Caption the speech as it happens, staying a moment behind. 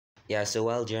Yeah, so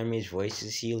while Jeremy's voice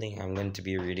is healing, I'm going to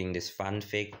be reading this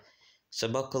fanfic. So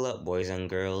buckle up, boys and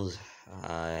girls.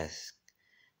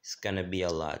 It's gonna be a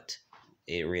lot.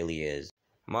 It really is.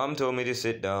 Mom told me to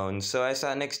sit down, so I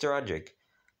sat next to Roderick.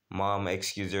 Mom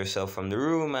excused herself from the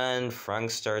room, and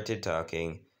Frank started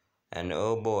talking. And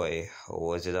oh boy,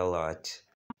 was it a lot.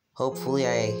 Hopefully,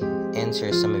 I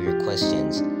answer some of your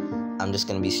questions. I'm just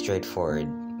gonna be straightforward.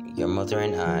 Your mother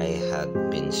and I had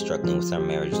been struggling with our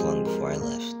marriage long before I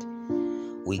left.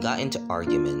 We got into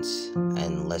arguments,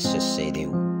 and let's just say they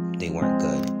weren't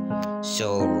good.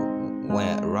 So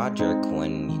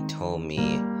when you told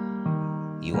me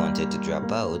you wanted to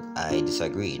drop out, I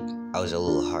disagreed. I was a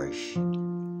little harsh,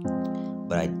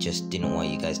 but I just didn't want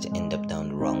you guys to end up down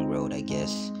the wrong road, I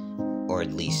guess, or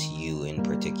at least you in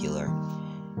particular.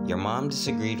 Your mom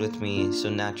disagreed with me, so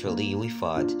naturally we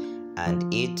fought,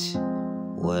 and it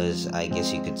was, I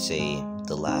guess you could say,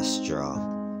 the last straw.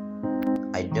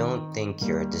 I don't think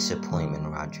you're a disappointment,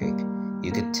 Roderick.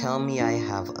 You could tell me I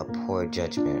have a poor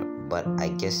judgment, but I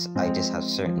guess I just have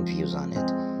certain views on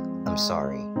it. I'm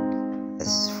sorry.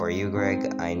 As for you,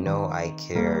 Greg, I know I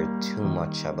care too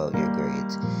much about your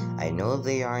grades. I know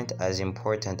they aren't as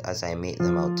important as I make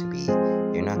them out to be.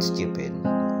 You're not stupid.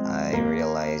 I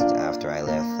realized after I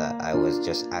left that I was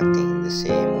just acting in the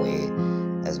same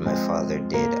way as my father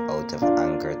did out of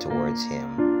anger towards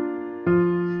him.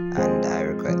 And I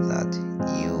regret that.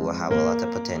 You have a lot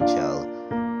of potential,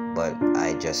 but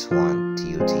I just want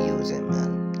you to use it,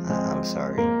 man. I'm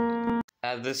sorry.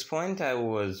 At this point, I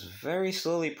was very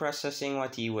slowly processing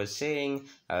what he was saying.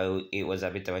 It was a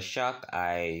bit of a shock.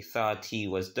 I thought he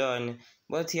was done,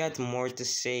 but he had more to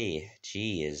say.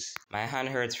 Jeez. My hand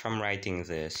hurts from writing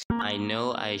this. I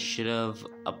know I should have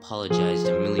apologized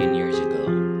a million years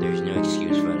ago. There's no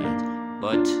excuse for that.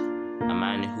 But a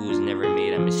man who's never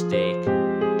made a mistake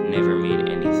never made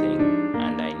anything,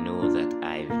 and I know that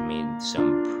I've made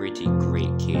some pretty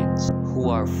great kids who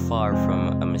are far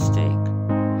from a mistake.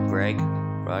 Greg,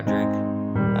 Roderick,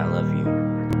 I love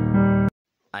you.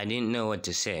 I didn't know what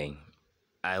to say.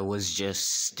 I was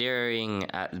just staring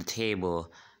at the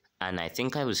table, and I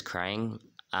think I was crying.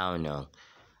 I don't know.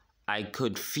 I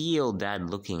could feel Dad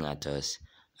looking at us.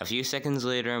 A few seconds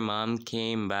later, Mom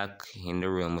came back in the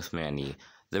room with Mandy.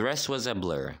 The rest was a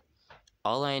blur.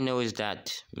 All I know is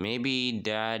that maybe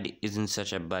Dad isn't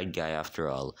such a bad guy after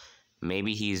all.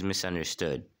 Maybe he's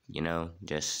misunderstood,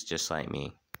 just like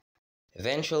me.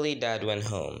 Eventually, Dad went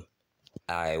home.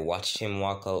 I watched him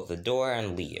walk out the door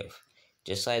and leave,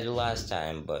 just like the last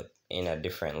time, but in a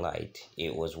different light.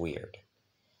 It was weird.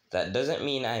 That doesn't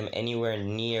mean I'm anywhere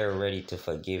near ready to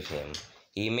forgive him.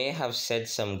 He may have said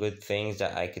some good things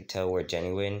that I could tell were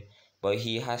genuine, but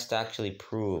he has to actually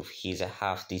prove he's a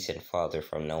half-decent father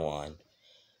from now on.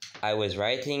 I was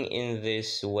writing in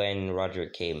this when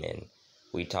Roderick came in.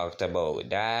 We talked about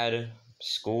Dad,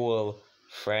 school,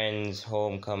 friends,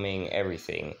 homecoming,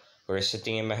 everything. We were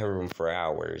sitting in my room for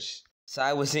hours. So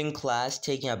I was in class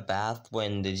taking a bath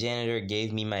when the janitor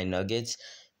gave me my nuggets,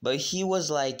 but he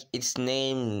was like, its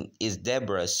name is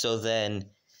Deborah. So then,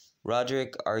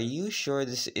 Roderick, are you sure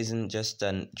this isn't just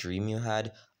a dream you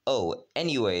had? Oh,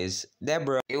 anyways,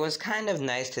 Deborah, it was kind of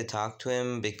nice to talk to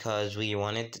him because we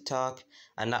wanted to talk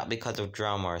and not because of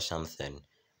drama or something.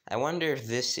 I wonder if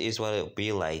this is what it'll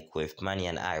be like with Manny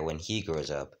and I when he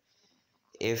grows up.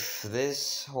 If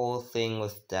this whole thing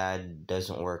with Dad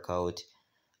doesn't work out,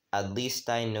 at least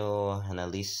I know and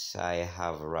at least I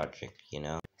have Roderick,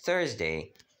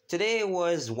 Thursday. Today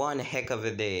was one heck of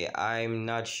a day. I'm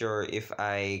not sure if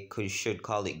I should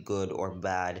call it good or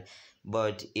bad,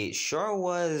 but it sure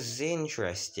was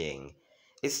interesting.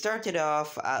 It started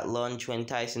off at lunch when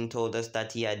Tyson told us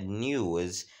that he had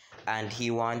news and he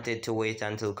wanted to wait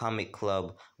until Comic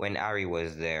Club when Ari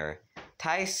was there.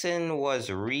 Tyson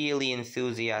was really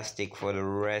enthusiastic for the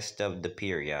rest of the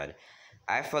period.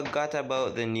 I forgot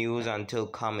about the news until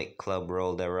Comic Club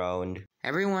rolled around.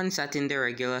 Everyone sat in their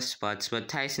regular spots, but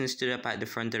Tyson stood up at the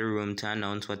front of the room to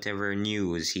announce whatever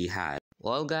news he had.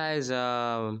 Well, guys,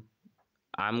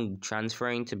 I'm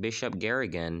transferring to Bishop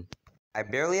Garrigan. I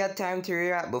barely had time to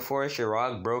react before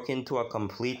Chirag broke into a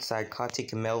complete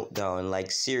psychotic meltdown.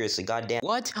 Like, seriously, goddamn.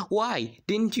 What? Why?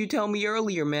 Didn't you tell me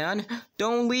earlier, man?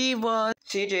 Don't leave us!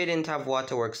 CJ didn't have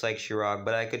waterworks like Chirag,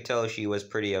 but I could tell she was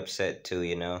pretty upset too,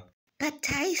 But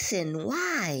Tyson,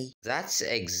 why? That's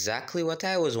exactly what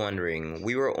I was wondering.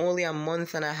 We were only a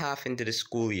month and a half into the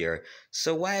school year,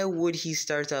 so why would he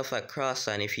start off at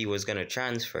Crossline if he was gonna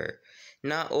transfer?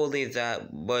 Not only that,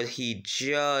 but he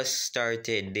just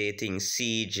started dating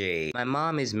CJ. My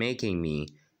mom is making me.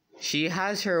 She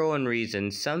has her own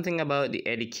reasons, something about the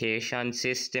education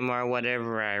system or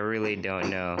whatever, I really don't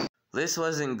know. This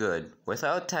wasn't good.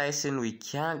 Without Tyson, we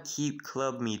can't keep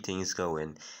club meetings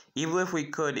going. Even if we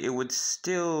could, it would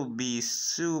still be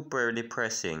super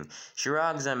depressing.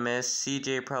 Chirag's a mess,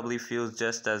 CJ probably feels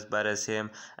just as bad as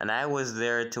him, and I was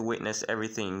there to witness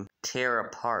everything tear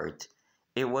apart.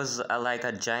 It was like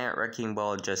a giant wrecking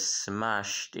ball just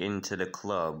smashed into the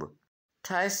club.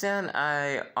 Tyson and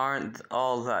I aren't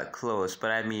all that close,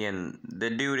 but I mean, the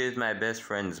dude is my best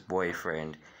friend's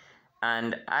boyfriend.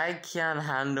 And I can't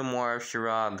handle more of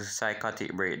Chirag's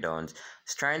psychotic breakdowns.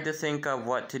 Just trying to think of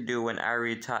what to do when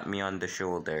Ari tapped me on the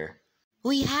shoulder.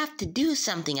 We have to do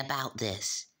something about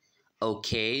this.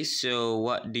 Okay, so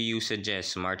what do you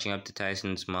suggest? Marching up to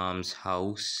Tyson's mom's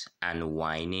house and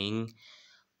whining?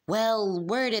 Well,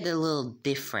 word it a little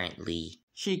differently.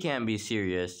 She can't be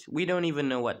serious. We don't even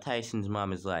know what Tyson's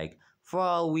mom is like. For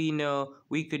all we know,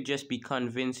 we could just be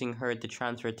convincing her to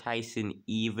transfer Tyson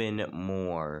even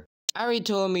more. Ari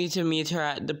told me to meet her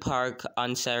at the park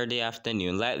on Saturday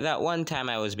afternoon, like that one time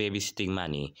I was babysitting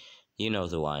Manny. You know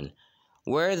the one.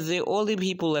 We're the only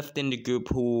people left in the group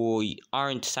who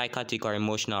aren't psychotic or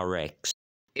emotional wrecks.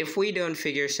 If we don't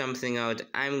figure something out,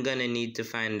 I'm gonna need to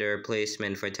find a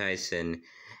replacement for Tyson.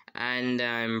 And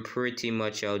I'm pretty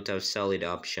much out of solid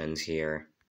options here.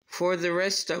 For the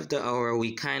rest of the hour,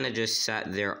 we kinda just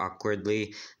sat there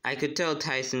awkwardly. I could tell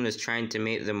Tyson was trying to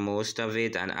make the most of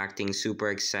it and acting super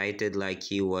excited like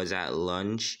he was at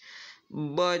lunch.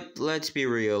 But let's be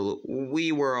real,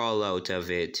 we were all out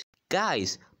of it.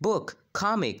 Guys, book,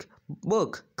 comic.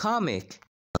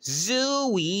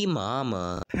 Zooey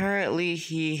mama. Apparently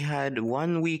he had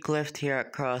 1 week left here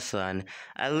at Crossland.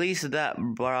 At least that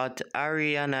brought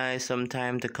Ari and I some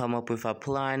time to come up with a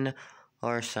plan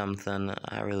or something.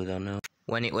 I really don't know.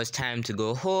 When it was time to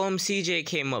go home, CJ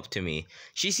came up to me.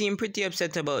 She seemed pretty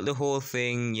upset about the whole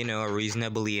thing,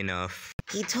 reasonably enough.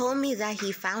 He told me that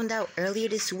he found out earlier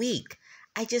this week.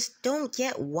 I just don't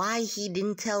get why he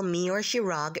didn't tell me or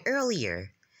Chirag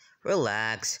earlier.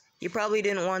 Relax. He probably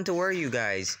didn't want to worry you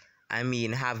guys. I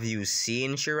mean, have you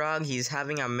seen Chirag? He's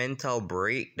having a mental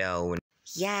breakdown.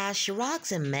 Yeah,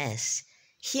 Chirag's a mess.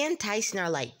 He and Tyson are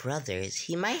like brothers.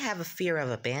 He might have a fear of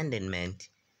abandonment.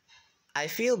 I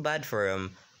feel bad for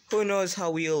him. Who knows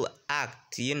how he'll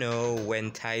act,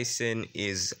 when Tyson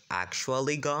is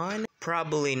actually gone?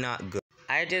 Probably not good.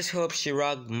 I just hope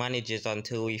Chirag manages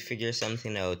until we figure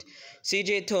something out.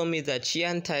 CJ told me that she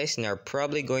and Tyson are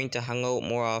probably going to hang out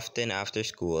more often after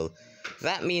school.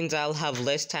 That means I'll have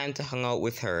less time to hang out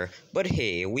with her. But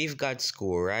hey, we've got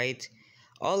school, right?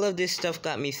 All of this stuff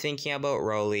got me thinking about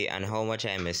Rowley and how much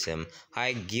I miss him.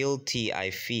 How guilty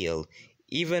I feel.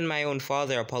 Even my own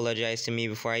father apologized to me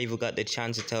before I even got the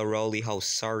chance to tell Rowley how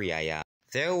sorry I am.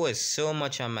 There was so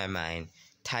much on my mind.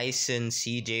 Tyson,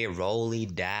 CJ, Rowley,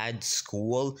 Dad,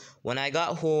 school. When I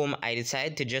got home, I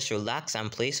decided to just relax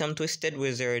and play some Twisted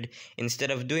Wizard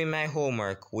instead of doing my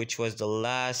homework, which was the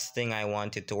last thing I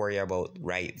wanted to worry about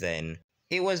right then.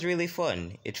 It was really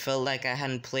fun. It felt like I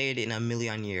hadn't played in a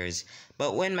million years.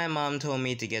 But when my mom told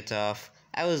me to get off,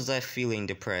 I was left feeling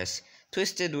depressed.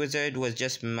 Twisted Wizard was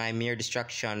just my mere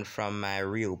distraction from my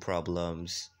real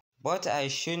problems. But I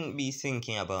shouldn't be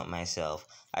thinking about myself.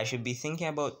 I should be thinking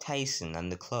about Tyson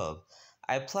and the club.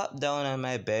 I plopped down on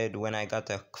my bed when I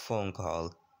got a phone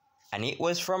call. And it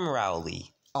was from Rowley.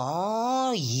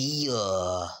 Oh,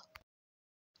 yeah.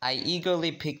 I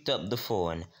eagerly picked up the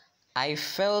phone. I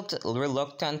felt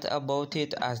reluctant about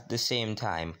it at the same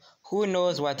time. Who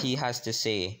knows what he has to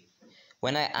say?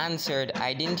 When I answered,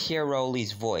 I didn't hear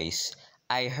Rowley's voice.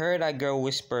 I heard a girl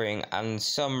whispering and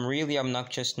some really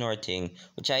obnoxious snorting,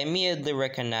 which I immediately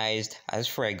recognized as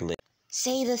Freglin.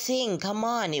 Say the thing, come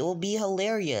on, it will be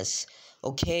hilarious.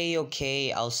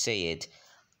 Okay, I'll say it.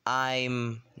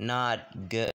 I'm not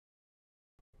good.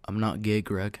 I'm not gay,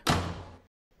 Greg.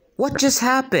 What just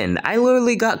happened? I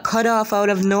literally got cut off out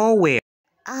of nowhere.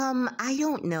 I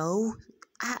don't know.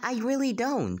 I really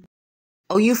don't.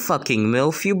 Oh, you fucking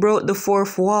MILF, you broke the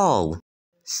fourth wall.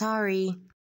 Sorry.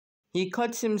 He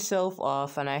cuts himself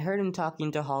off and I heard him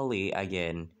talking to Holly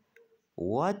again.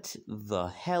 What the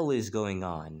hell is going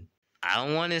on? I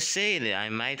don't want to say that I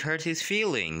might hurt his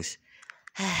feelings.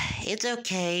 It's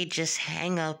okay, just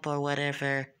hang up or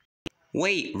whatever.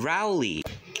 Wait, Rowley.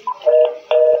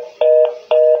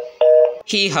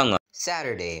 He hung up.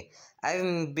 Saturday.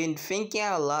 I've been thinking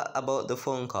a lot about the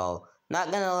phone call.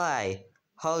 Not gonna lie,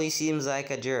 Holly seems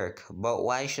like a jerk, but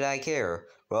why should I care?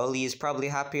 Rowley is probably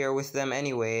happier with them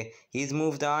anyway. He's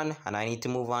moved on, and I need to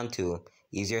move on too.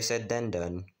 Easier said than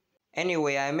done.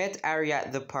 Anyway, I met Ari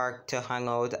at the park to hang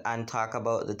out and talk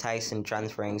about the Tyson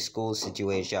transferring school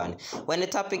situation. When the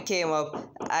topic came up,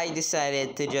 I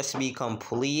decided to just be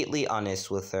completely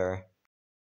honest with her.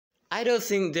 I don't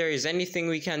think there is anything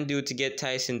we can do to get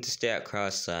Tyson to stay at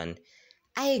Crossan.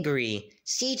 I agree.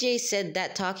 CJ said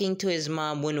that talking to his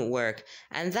mom wouldn't work,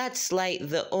 and that's like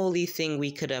the only thing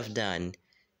we could have done.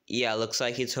 Yeah, looks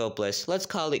like it's hopeless. Let's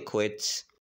call it quits.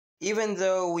 Even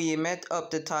though we met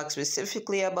up to talk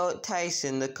specifically about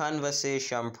Tyson, the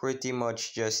conversation pretty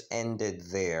much just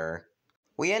ended there.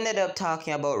 We ended up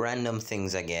talking about random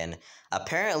things again.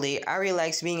 Apparently, Ari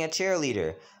likes being a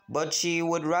cheerleader, but she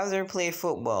would rather play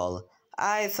football.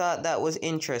 I thought that was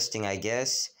interesting, I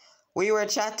guess. We were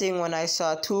chatting when I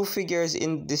saw two figures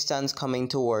in the distance coming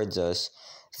towards us.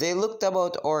 They looked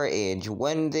about our age.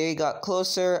 When they got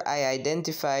closer, I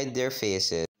identified their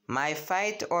faces. My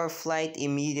fight or flight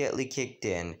immediately kicked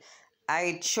in.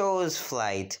 I chose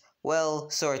flight. Well,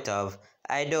 sort of.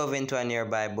 I dove into a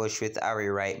nearby bush with Ari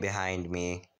right behind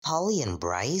me. Holly and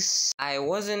Bryce? I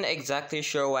wasn't exactly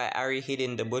sure why Ari hid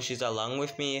in the bushes along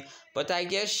with me, but I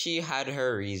guess she had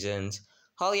her reasons.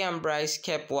 Holly and Bryce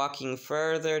kept walking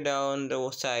further down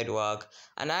the sidewalk,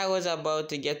 and I was about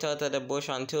to get out of the bush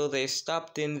until they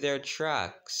stopped in their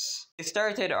tracks. They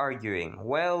started arguing.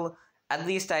 Well, at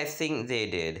least I think they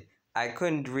did. I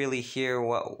couldn't really hear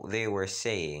what they were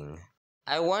saying.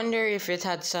 I wonder if it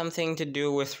had something to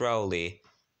do with Rowley.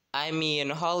 I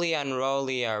mean, Holly and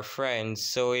Rowley are friends,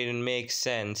 so it makes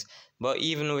sense. But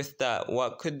even with that,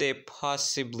 what could they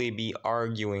possibly be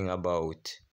arguing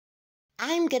about?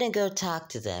 I'm gonna go talk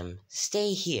to them.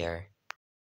 Stay here.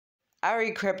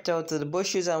 Ari crept out of the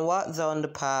bushes and walked down the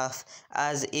path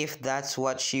as if that's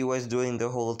what she was doing the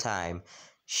whole time.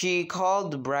 She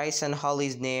called Bryce and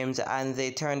Holly's names and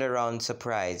they turned around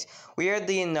surprised.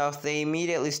 Weirdly enough, they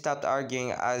immediately stopped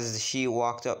arguing as she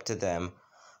walked up to them.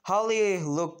 Holly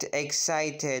looked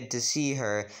excited to see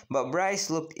her, but Bryce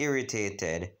looked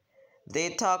irritated. They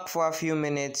talked for a few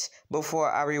minutes before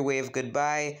Ari waved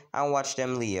goodbye and watched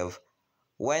them leave.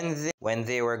 When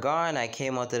they were gone, I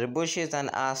came out of the bushes and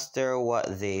asked her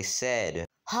what they said.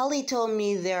 Holly told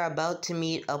me they're about to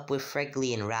meet up with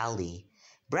Fregley and Rowley.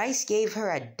 Bryce gave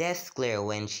her a death glare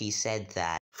when she said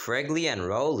that. Fregley and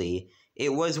Rowley? It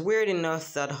was weird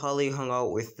enough that Holly hung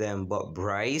out with them, but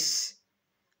Bryce?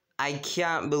 I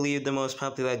can't believe the most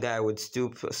popular guy would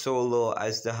stoop so low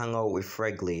as to hang out with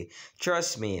Fregley.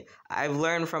 Trust me, I've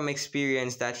learned from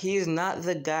experience that he's not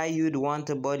the guy you'd want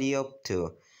to buddy up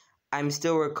to. I'm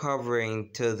still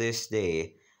recovering to this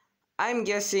day. I'm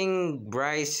guessing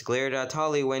Bryce glared at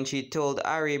Holly when she told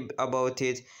Ari about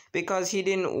it because he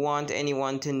didn't want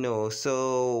anyone to know,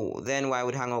 so then why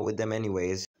would hang out with them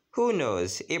anyways? Who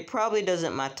knows? It probably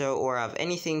doesn't matter or have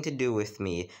anything to do with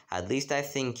me. At least I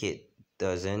think it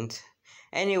doesn't.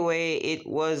 Anyway, it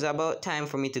was about time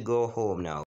for me to go home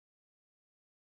now.